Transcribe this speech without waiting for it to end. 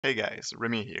Hey guys,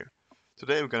 Remy here.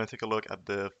 Today we're going to take a look at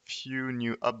the few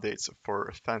new updates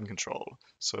for fan control.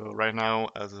 So right now,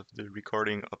 as of the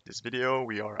recording of this video,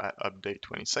 we are at update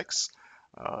 26,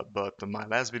 but my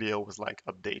last video was like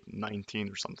update 19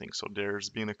 or something. So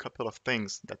there's been a couple of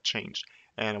things that changed,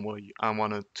 and I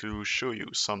wanted to show you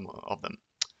some of them.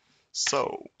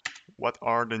 So what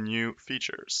are the new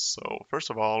features? So first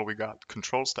of all, we got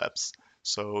control steps.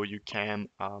 So you can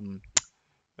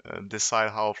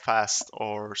decide how fast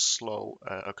or slow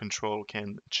a control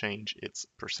can change its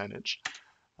percentage.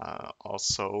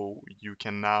 Also, you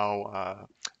can now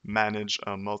manage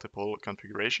multiple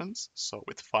configurations. So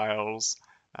with files,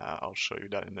 I'll show you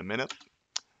that in a minute.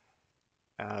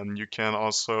 You can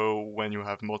also, when you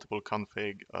have multiple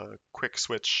config, quick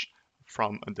switch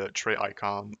from the tray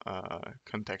icon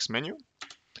context menu.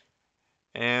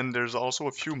 And there's also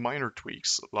a few minor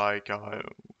tweaks, like I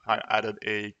added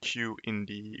a queue in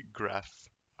the graph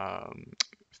um,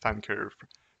 fan curve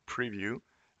preview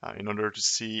in order to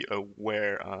see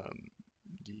where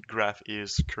the graph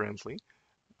is currently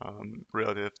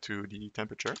relative to the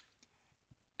temperature.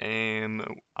 And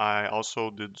I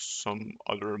also did some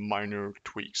other minor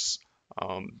tweaks,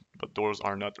 but those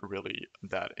are not really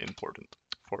that important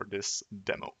for this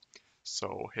demo.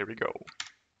 So here we go.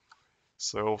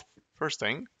 So first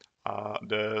thing,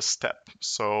 the step.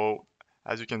 So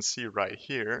as you can see right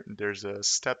here, there's a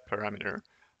step parameter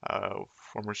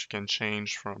from which you can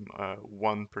change from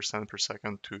 1% per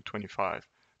second to 25%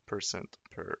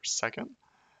 per second.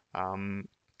 Um,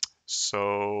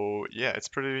 so yeah, it's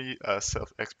pretty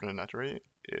self-explanatory.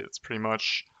 It's pretty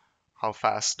much how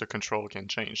fast the control can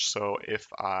change. So if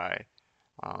I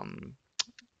um,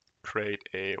 create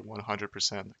a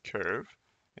 100% curve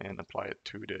and apply it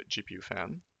to the GPU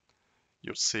fan,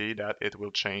 you'll see that it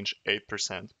will change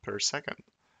 8% per second.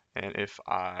 And if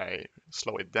I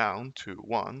slow it down to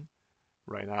 1,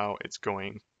 right now it's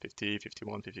going 50,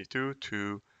 51, 52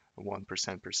 to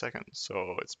 1% per second.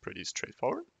 So it's pretty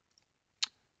straightforward.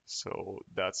 So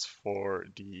that's for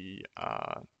the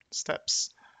steps.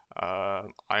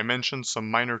 I mentioned some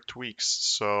minor tweaks.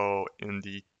 So in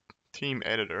the theme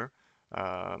editor,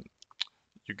 uh,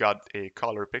 you got a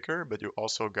color picker, but you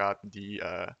also got the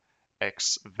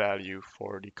X value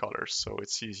for the colors. So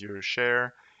it's easier to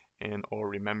share and or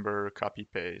remember, copy,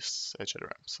 paste,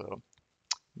 etc. So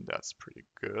that's pretty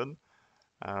good.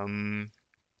 Um,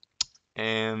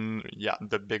 and yeah,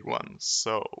 the big one.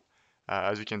 So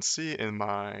as you can see in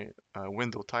my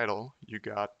window title, you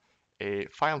got a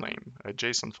file name, a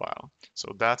JSON file.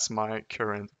 So that's my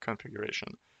current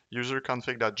configuration. User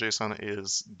config.json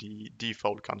is the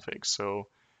default config. So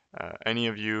any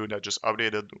of you that just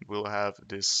updated will have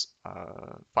this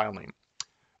file name.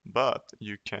 But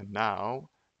you can now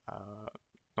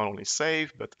not only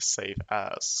save, but save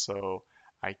as. So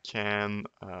I can,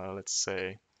 let's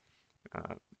say,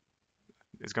 uh,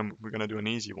 we're gonna do an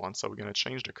easy one. So we're gonna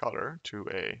change the color to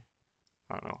a,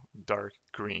 I don't know, dark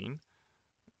green.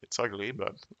 It's ugly,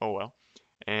 but oh well.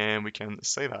 And we can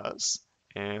save as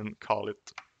and call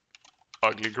it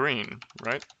ugly green,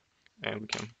 right? And we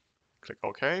can click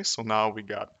OK. So now we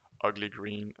got ugly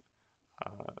green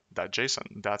that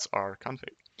JSON. That's our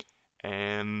config.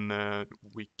 And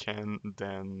we can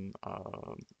then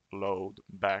load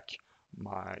back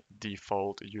my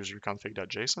default user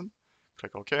config.json.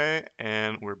 Click OK,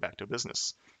 and we're back to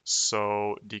business.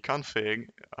 So the config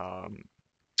um,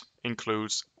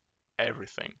 includes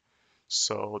everything.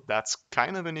 So that's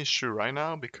kind of an issue right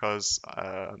now because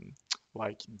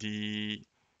like the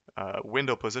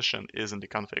window position is in the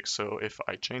config. So if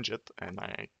I change it and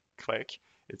I click,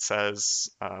 it says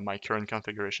my current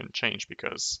configuration changed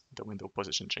because the window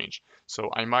position changed. So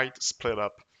I might split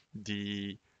up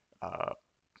the uh,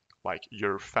 like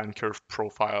your fan curve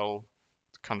profile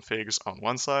configs on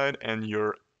one side and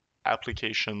your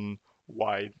application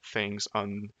wide things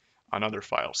on another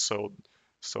file. So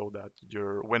that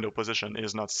your window position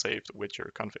is not saved with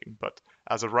your config. But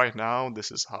as of right now,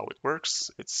 this is how it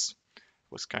works. It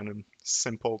was kind of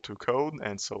simple to code,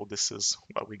 and so this is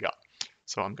what we got.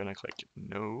 So I'm gonna click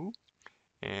no,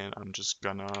 and I'm just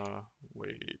gonna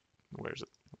wait. Where's it?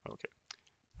 Okay,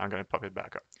 I'm gonna pop it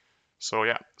back up. So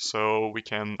yeah, so we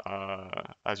can,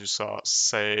 as you saw,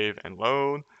 save and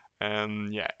load,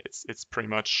 and yeah, it's pretty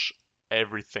much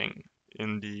everything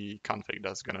in the config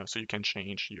that's gonna. So you can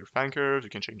change your fan curves, you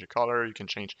can change the color, you can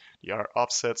change the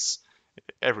offsets,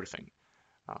 everything.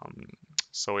 Um,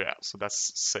 so yeah, so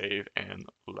that's save and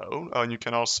load. And you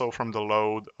can also from the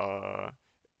load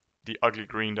the ugly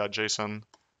green.json.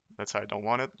 Let's say I don't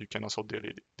want it. You can also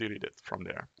delete it from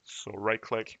there. So right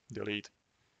click, delete,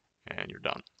 and you're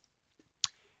done.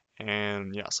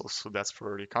 And yeah, so that's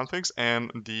for the configs,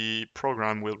 and the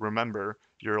program will remember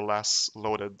your last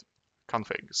loaded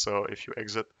config. So if you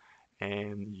exit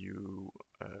and you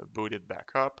boot it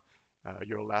back up,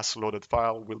 your last loaded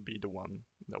file will be the one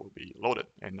that will be loaded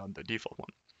and not the default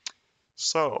one.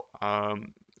 So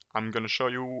I'm going to show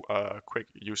you a quick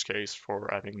use case for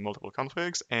having multiple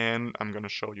configs, and I'm going to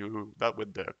show you that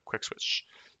with the quick switch.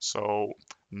 So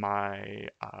my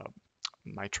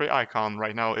my tray icon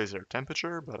right now is their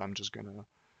temperature, but I'm just gonna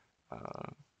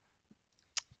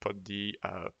put the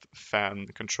fan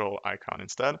control icon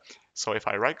instead. So if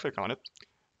I right click on it,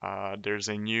 there's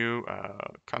a new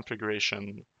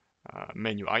configuration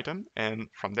menu item, and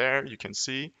from there you can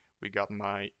see we got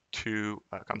my two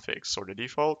configs, so the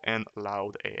default and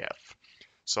loud AF.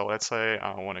 So let's say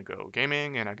I want to go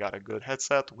gaming and I got a good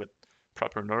headset with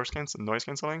proper noise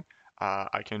canceling.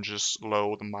 I can just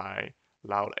load my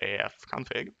loud AF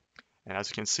config, and as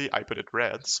you can see, I put it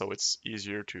red, so it's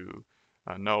easier to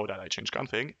know that I changed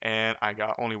config. And I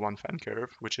got only one fan curve,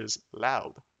 which is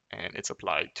loud, and it's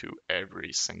applied to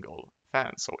every single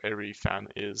fan. So every fan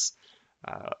is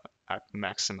uh, at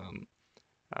maximum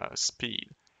speed.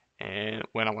 And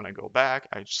when I want to go back,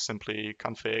 I just simply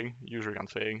config, user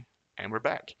config, and we're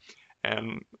back.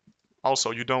 And also,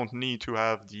 you don't need to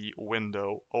have the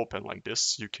window open like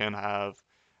this. You can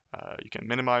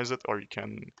minimize it or you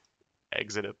can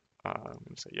exit it. I'm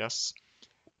going to say yes.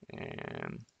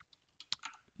 And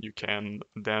you can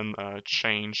then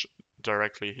change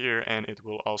directly here, and it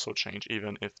will also change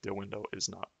even if the window is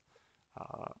not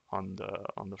on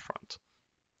the front.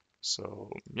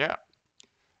 So yeah,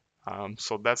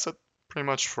 so that's it pretty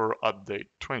much for update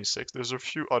 26. There's a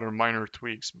few other minor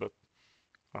tweaks, but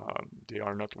they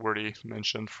are not worthy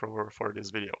mention for this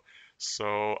video.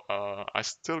 So I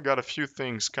still got a few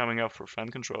things coming up for fan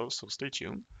control, so stay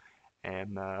tuned.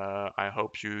 And I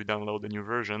hope you download the new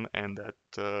version and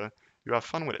that you have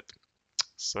fun with it.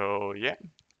 So yeah,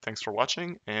 thanks for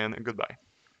watching and goodbye.